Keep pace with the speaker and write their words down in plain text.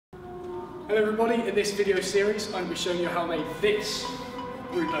Hello everybody, in this video series I'm going to be showing you how I made this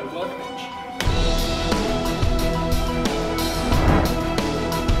Roubo Workbench.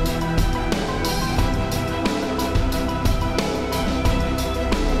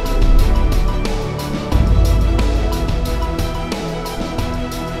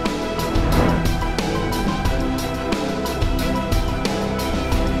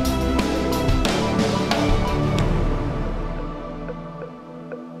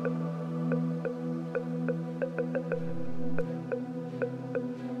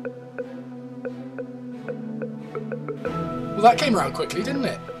 Well, that came around quickly, didn't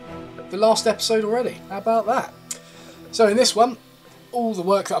it? The last episode already. How about that? So in this one, all the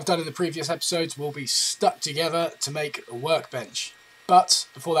work that I've done in the previous episodes will be stuck together to make a workbench. But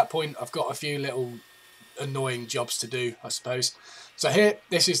before that point, I've got a few little annoying jobs to do, I suppose. So here,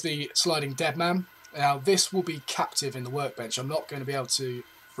 this is the sliding dead man. Now, this will be captive in the workbench. I'm not going to be able to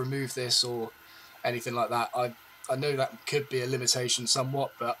remove this or anything like that. I know that could be a limitation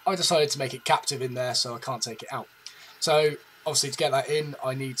somewhat, but I decided to make it captive in there so I can't take it out. So obviously to get that in,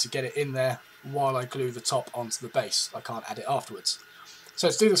 I need to get it in there while I glue the top onto the base. I can't add it afterwards. So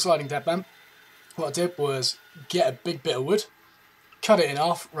to do the sliding dead man, what I did was get a big bit of wood, cut it in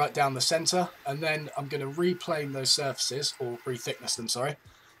half right down the centre, and then I'm going to replane those surfaces, or re-thickness them, sorry.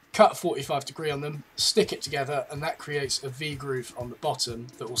 Cut a 45° on them, stick it together, and that creates a V groove on the bottom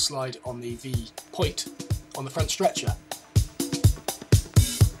that will slide on the V point on the front stretcher.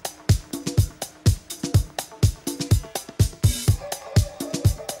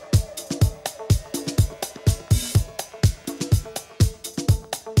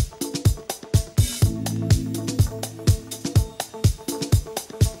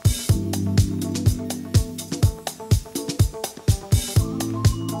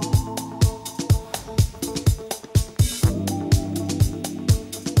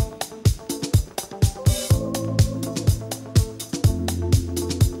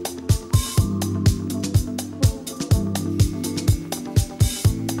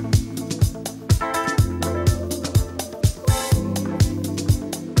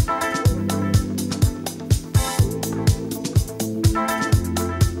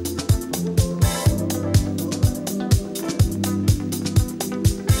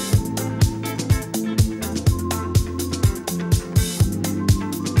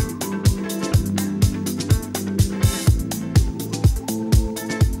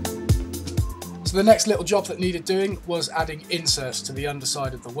 So the next little job that needed doing was adding inserts to the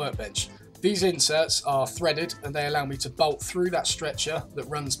underside of the workbench. These inserts are threaded and they allow me to bolt through that stretcher that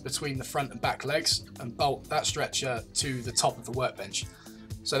runs between the front and back legs and bolt that stretcher to the top of the workbench.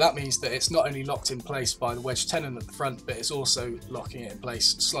 So that means that it's not only locked in place by the wedge tenon at the front, but it's also locking it in place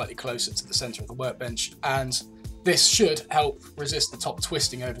slightly closer to the centre of the workbench. And this should help resist the top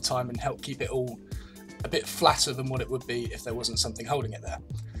twisting over time and help keep it all a bit flatter than what it would be if there wasn't something holding it there.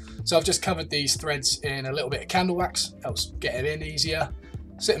 So I've just covered these threads in a little bit of candle wax, helps get it in easier.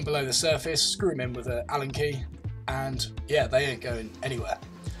 Sit them below the surface, screw them in with an Allen key, and yeah, they ain't going anywhere.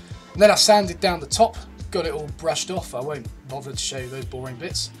 And then I sanded down the top, got it all brushed off. I won't bother to show you those boring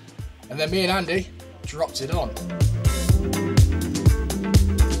bits. And then me and Andy dropped it on.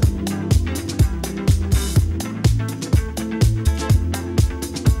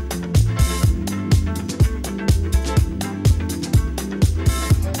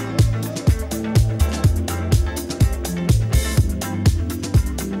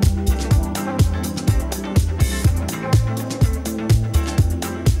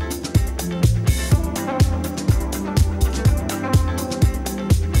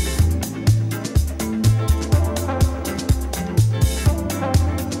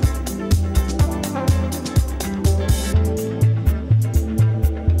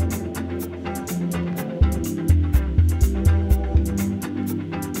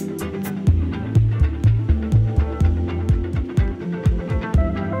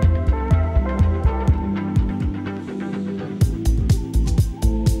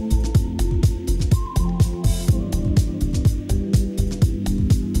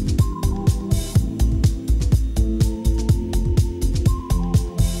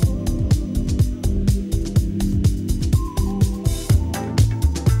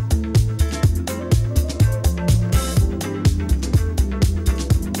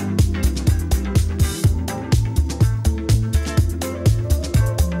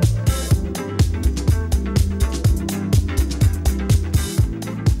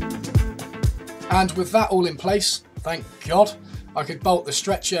 And with that all in place, thank God, I could bolt the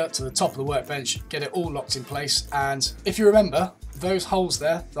stretcher to the top of the workbench, get it all locked in place. And if you remember, those holes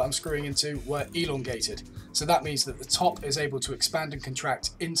there that I'm screwing into were elongated. So that means that the top is able to expand and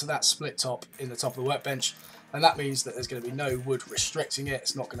contract into that split top in the top of the workbench. And that means that there's going to be no wood restricting it.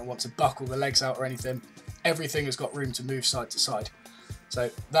 It's not going to want to buckle the legs out or anything. Everything has got room to move side to side. So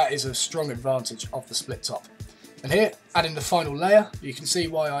that is a strong advantage of the split top. And here, adding the final layer, you can see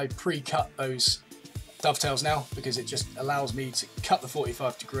why I pre-cut those dovetails now, because it just allows me to cut the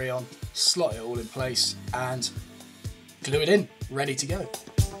 45° on, slot it all in place and glue it in, ready to go.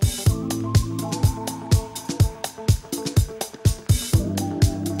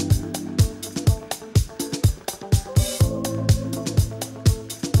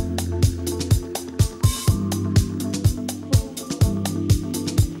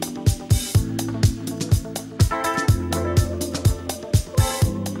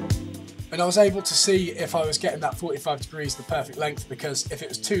 And I was able to see if I was getting that 45° the perfect length, because if it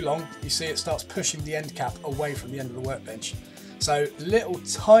was too long, you see it starts pushing the end cap away from the end of the workbench. So little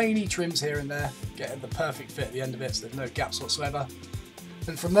tiny trims here and there, getting the perfect fit at the end of it so there's no gaps whatsoever.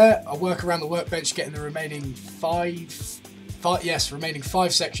 And from there, I work around the workbench getting the remaining five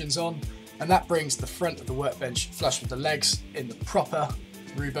sections on, and that brings the front of the workbench flush with the legs in the proper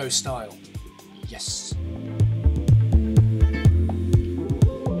Roubo style. Yes.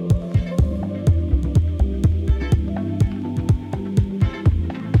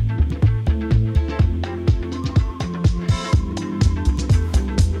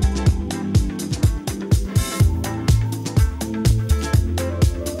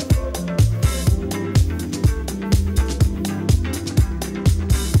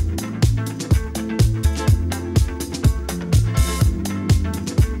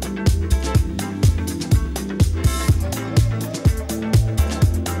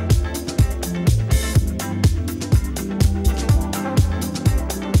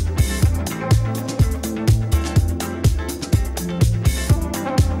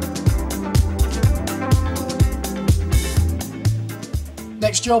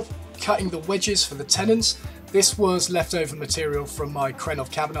 Next job, cutting the wedges for the tenons. This was leftover material from my Krenov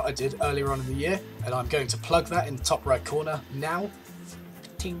cabinet I did earlier on in the year, and I'm going to plug that in the top right corner now.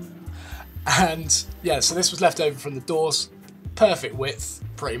 Ting. And yeah, so this was left over from the doors, perfect width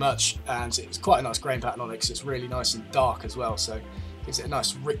pretty much, and it's quite a nice grain pattern on it because it's really nice and dark as well, so gives it a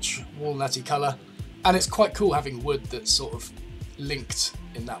nice rich walnutty colour. And it's quite cool having wood that's sort of linked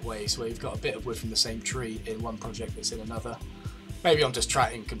in that way, so you've got a bit of wood from the same tree in one project that's in another. Maybe I'm just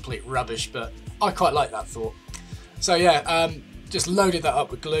chatting complete rubbish, but I quite like that thought. So yeah, just loaded that up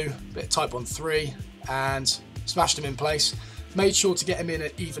with glue, bit of Type 1-3, and smashed them in place. Made sure to get them in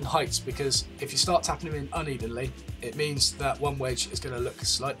at even heights, because if you start tapping them in unevenly, it means that one wedge is going to look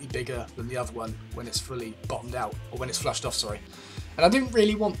slightly bigger than the other one when it's fully bottomed out, or when it's flushed off, sorry. And I didn't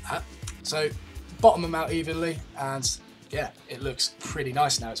really want that, so bottom them out evenly, and yeah, it looks pretty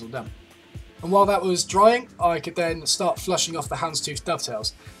nice now it's all done. And while that was drying, I could then start flushing off the houndstooth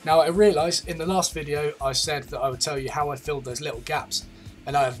dovetails. Now I realised in the last video I said that I would tell you how I filled those little gaps,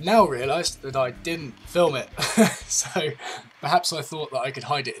 and I have now realised that I didn't film it. So perhaps I thought that I could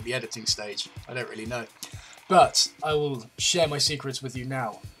hide it in the editing stage, I don't really know. But I will share my secrets with you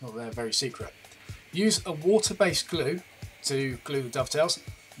now, well, they're very secret. Use a water-based glue to glue the dovetails.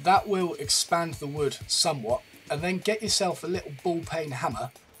 That will expand the wood somewhat, and then get yourself a little ball peen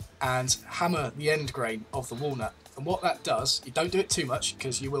hammer and hammer the end grain of the walnut. And what that does, you don't do it too much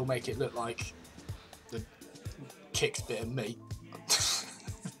because you will make it look like the kicked bit of meat.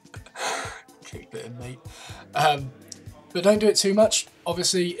 Kicked bit of meat. But don't do it too much.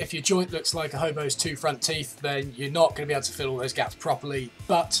 Obviously, if your joint looks like a hobo's two front teeth, then you're not going to be able to fill all those gaps properly.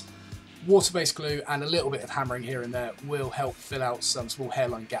 But water-based glue and a little bit of hammering here and there will help fill out some small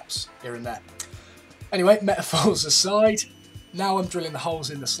hairline gaps here and there. Anyway, metaphors aside, now I'm drilling the holes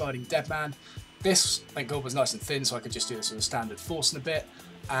in the sliding dead man. This, thank God, was nice and thin, so I could just do this with a standard Forstner bit,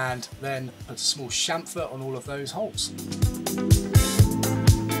 and then put a small chamfer on all of those holes.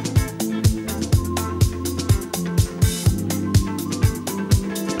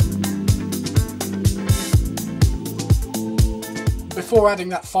 Before adding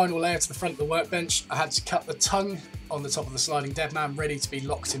that final layer to the front of the workbench, I had to cut the tongue on the top of the sliding dead man ready to be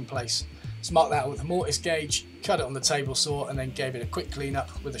locked in place. So mark that out with a mortise gauge, cut it on the table saw, and then gave it a quick clean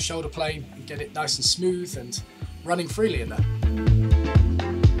up with a shoulder plane and get it nice and smooth and running freely in there.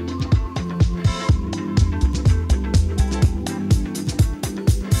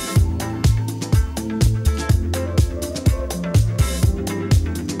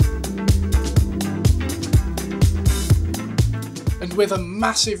 And with a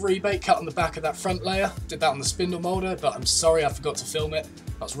massive rebate cut on the back of that front layer, did that on the spindle moulder, but I'm sorry I forgot to film it.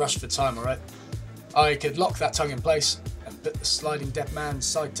 I was rushed for time, alright? I could lock that tongue in place and put the sliding dead man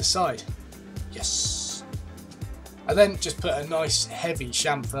side to side. Yes. I then just put a nice heavy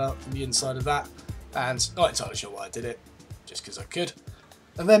chamfer on the inside of that, and not entirely sure why I did it, just because I could.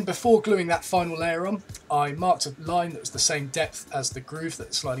 And then before gluing that final layer on, I marked a line that was the same depth as the groove that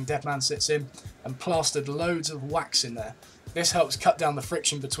the sliding deadman sits in, and plastered loads of wax in there. This helps cut down the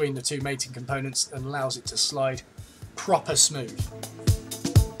friction between the two mating components and allows it to slide proper smooth.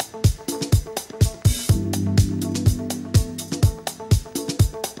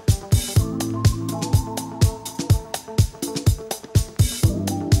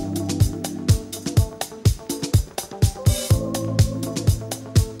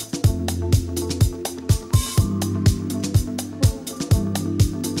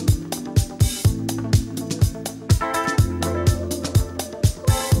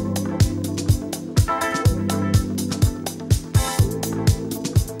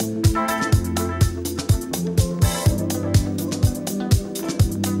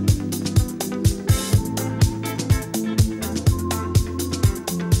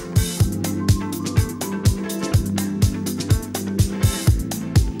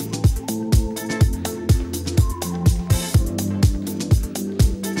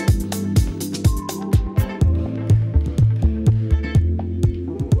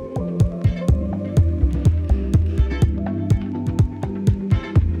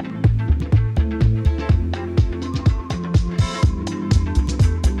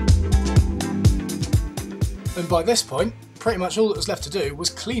 And by this point, pretty much all that was left to do was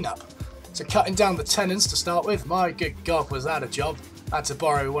clean up. So cutting down the tenons to start with, my good God, was that a job. I had to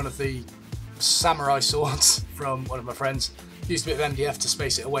borrow one of the samurai swords from one of my friends. Used a bit of MDF to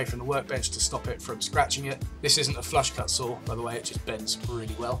space it away from the workbench to stop it from scratching it. This isn't a flush cut saw, by the way, it just bends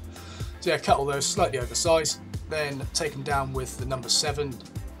really well. So yeah, cut all those slightly oversized, then take them down with the number 7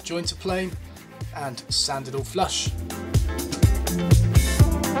 jointer plane and sand it all flush.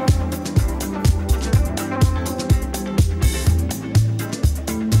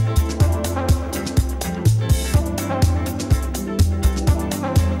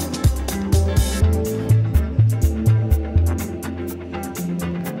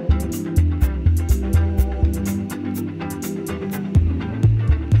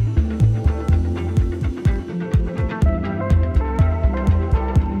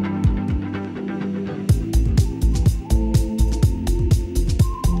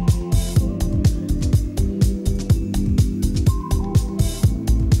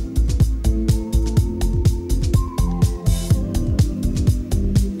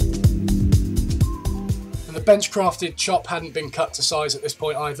 Bench crafted chop hadn't been cut to size at this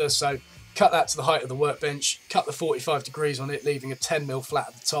point either, so cut that to the height of the workbench, cut the 45 degrees on it, leaving a 10mm flat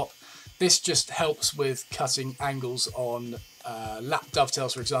at the top. This just helps with cutting angles on lap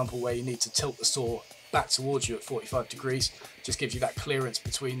dovetails, for example, where you need to tilt the saw back towards you at 45 degrees. Just gives you that clearance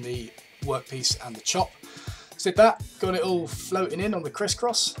between the workpiece and the chop. So did that, got it all floating in on the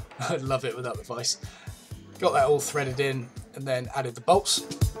crisscross. I love it without the vise. Got that all threaded in and then added the bolts.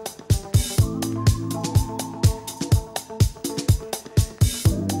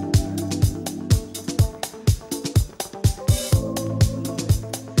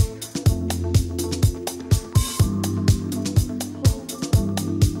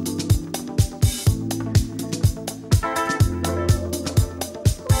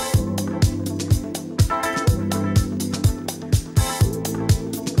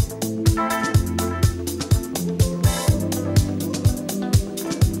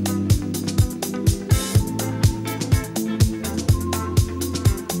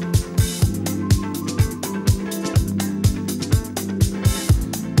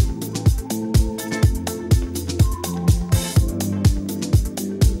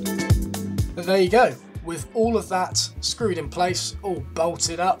 There you go, with all of that screwed in place, all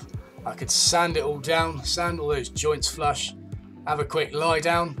bolted up, I could sand it all down, sand all those joints flush, have a quick lie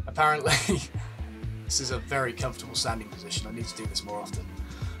down. Apparently this is a very comfortable sanding position, I need to do this more often.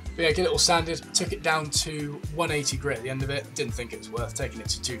 But yeah, get it all sanded, took it down to 180 grit at the end of it, didn't think it was worth taking it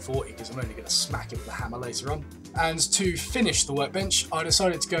to 240 because I'm only going to smack it with a hammer later on. And to finish the workbench, I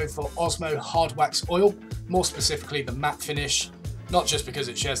decided to go for Osmo Hard Wax Oil, more specifically the matte finish. Not just because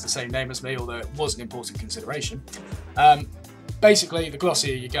it shares the same name as me, although it was an important consideration. Basically, the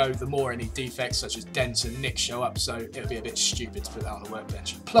glossier you go, the more any defects such as dents and nicks show up, so it would be a bit stupid to put that on a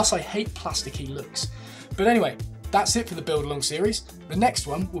workbench. Plus, I hate plasticky looks. But anyway, that's it for the Build Along series. The next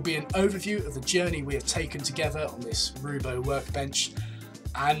one will be an overview of the journey we have taken together on this Roubo workbench.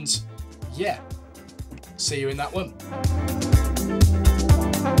 And yeah, see you in that one.